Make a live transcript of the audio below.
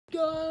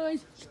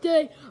guys,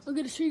 today I'm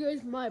going to show you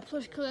guys my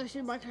plush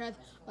collection Minecraft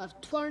of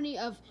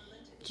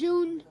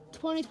June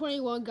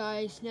 2021,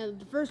 guys. Now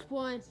the first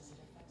one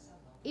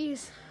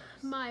is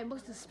my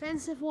most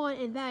expensive one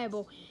and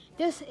valuable.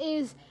 This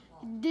is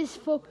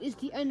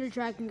the Ender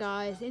Dragon,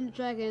 guys. The Ender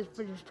Dragon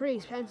is pretty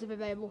expensive and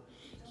valuable.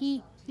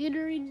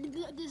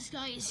 This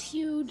guy is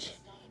huge.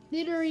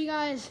 Literally,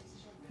 guys,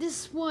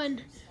 this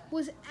one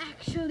was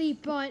actually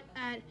bought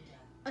at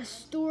a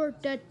store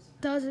that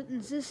doesn't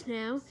exist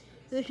now,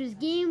 which is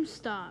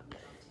GameStop.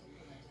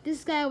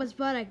 This guy was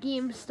bought at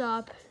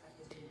GameStop,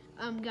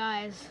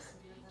 guys.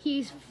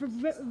 He's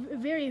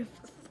very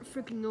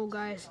freaking old,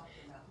 guys.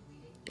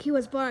 He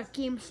was bought at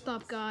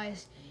GameStop,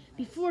 guys,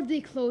 before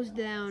they closed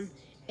down,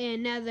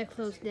 and now they're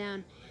closed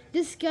down.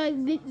 This guy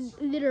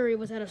literally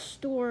was at a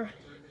store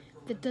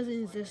that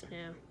doesn't exist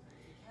now,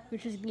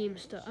 which is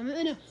GameStop. I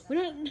mean,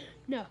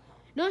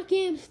 not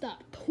GameStop.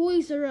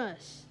 Toys R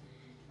Us.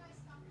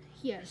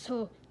 Yeah,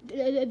 so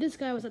this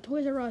guy was at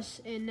Toys R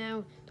Us, and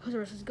now Toys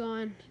R Us is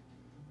gone.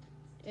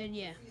 And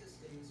yeah,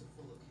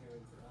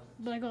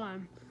 but I got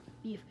him.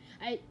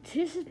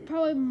 This is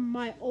probably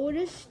my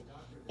oldest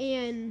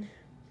and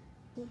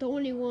the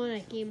only one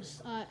at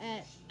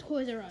at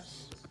Toys R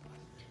Us,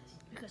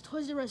 because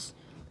Toys R Us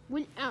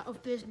went out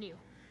of business.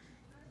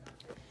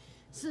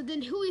 So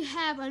then here we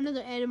have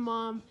another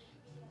mob.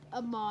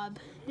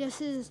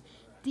 This is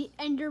the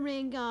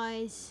Enderman,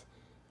 guys.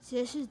 So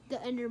this is the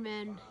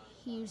Enderman.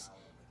 He's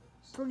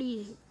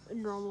pretty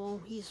normal.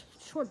 He's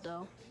short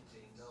though.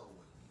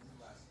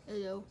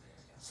 Hello.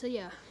 So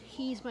yeah,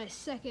 he's my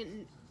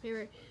second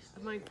favorite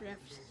of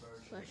Minecraft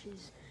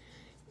plushies.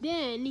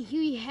 Then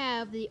here we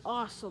have the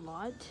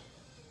Ocelot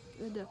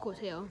with the cool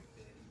tail.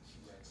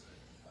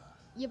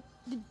 Yep,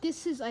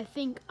 this is, I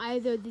think,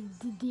 either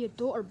the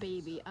adult or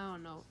baby. I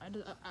don't know.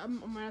 I'm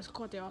gonna just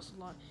call it the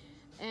Ocelot,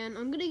 and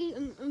I'm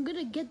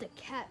gonna get the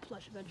cat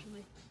plush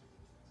eventually.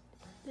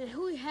 Then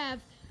here we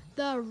have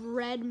the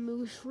red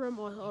mushroom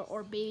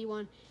or baby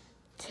one.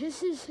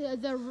 This is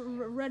the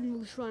red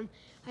mushroom.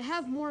 I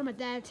have more at my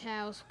dad's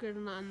house because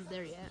I'm not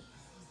there yet.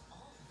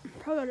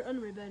 Probably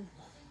under my bed.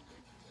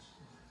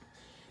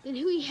 Then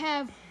here we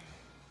have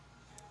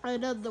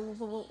another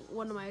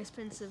one of my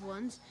expensive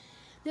ones.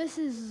 This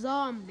is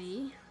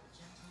Zombie.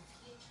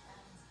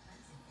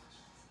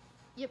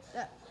 Yep,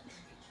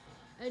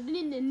 I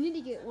need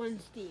to get one,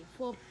 Steve.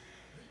 Well,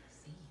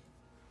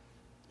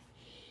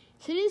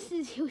 so this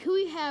is who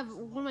we have.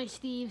 One of my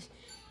Steves,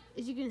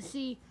 as you can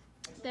see,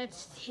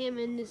 that's him,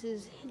 and this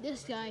is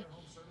this guy.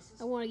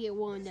 I want to get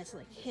one that's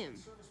like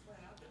him.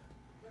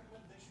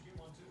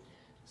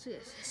 So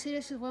yes, see,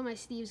 this is one of my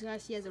Steves,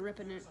 guys. He has a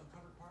rip in it.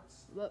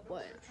 What?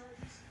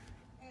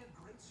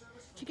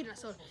 Check it out.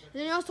 So, and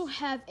then I also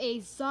have a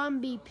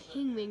zombie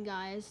penguin,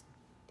 guys.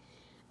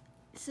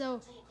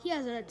 So he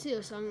has that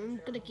too. So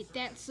I'm gonna get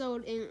that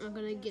sold, and I'm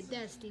gonna get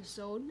that Steve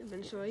sold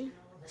eventually.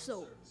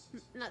 So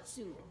not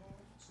soon.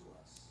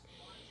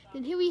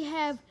 Then here we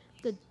have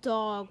the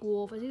dog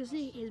wolf. As you can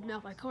see, his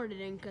mouth I colored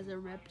it in because they're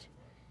ripped.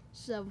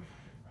 So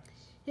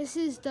this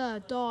is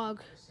the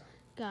dog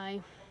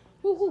guy.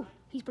 Woohoo!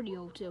 He's pretty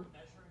old too.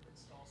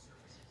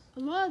 A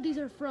lot of these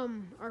are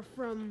from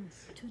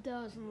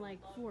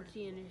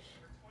 2014-ish.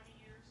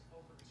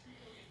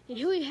 And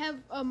here we have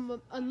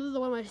another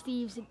one of my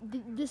Steves.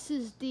 This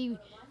is the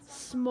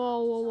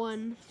small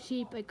one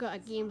sheep I got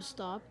at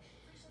GameStop.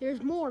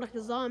 There's more like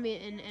a zombie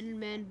and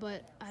Enderman,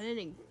 but I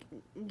didn't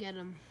get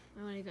him. I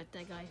only got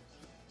that guy.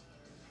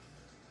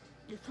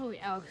 It's probably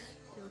Alex.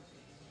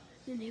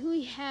 Then here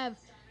we have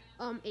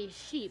a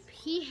sheep.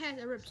 He has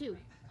a rib too.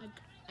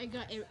 I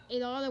got a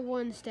lot of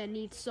ones that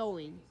need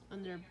sewing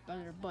on their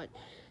butt.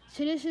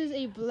 So this is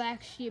a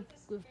black sheep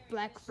with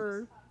black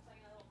fur.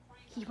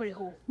 He's pretty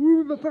cool.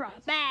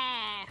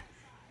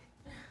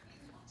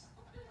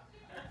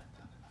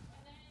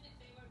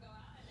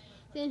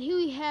 Then here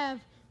we have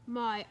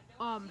my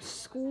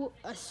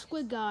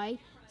squid guy.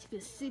 So you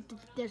can see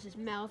there's his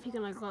mouth. He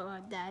can like go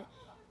like that.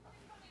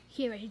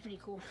 Here, he's pretty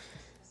cool.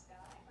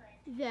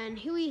 Then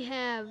here we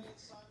have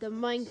the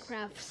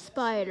Minecraft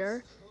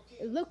spider.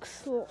 It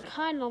looks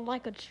kind of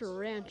like a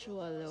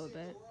tarantula a little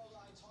bit.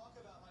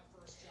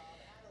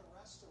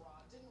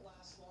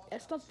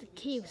 It's not the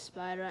cave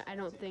spider, I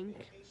don't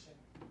think.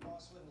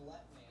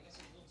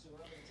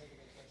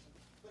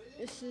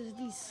 This is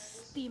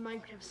the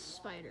Minecraft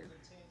spider.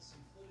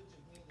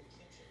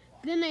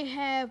 Then I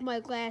have my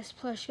glass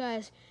plush,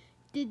 guys.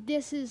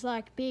 This is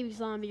like baby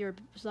zombie or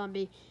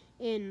zombie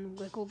in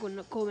like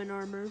golden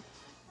armor.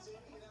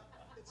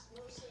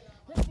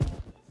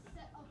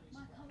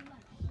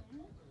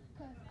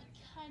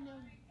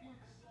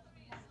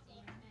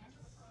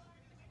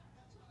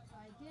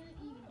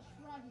 Didn't even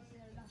try to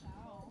set it up at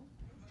all.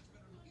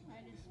 I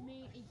just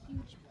made a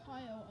huge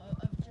pile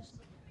of just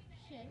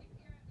shit.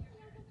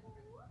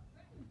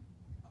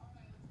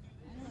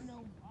 I don't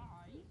know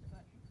why,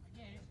 but I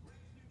did it.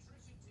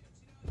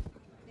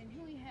 Then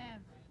here we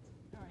have,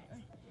 alright.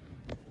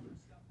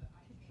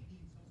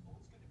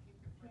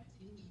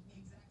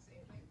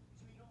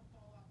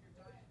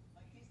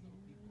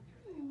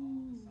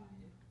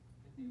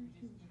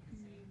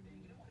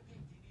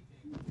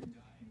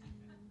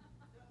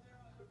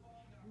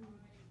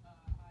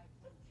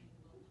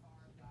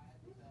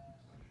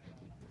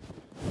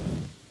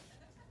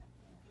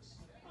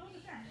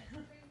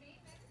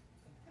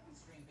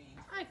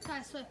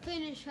 guys, so I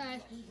finished,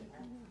 guys.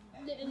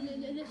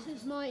 This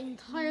is my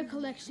entire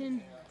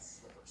collection.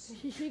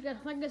 You guys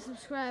like and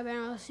subscribe, and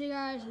I'll see you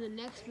guys in the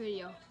next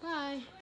video. Bye.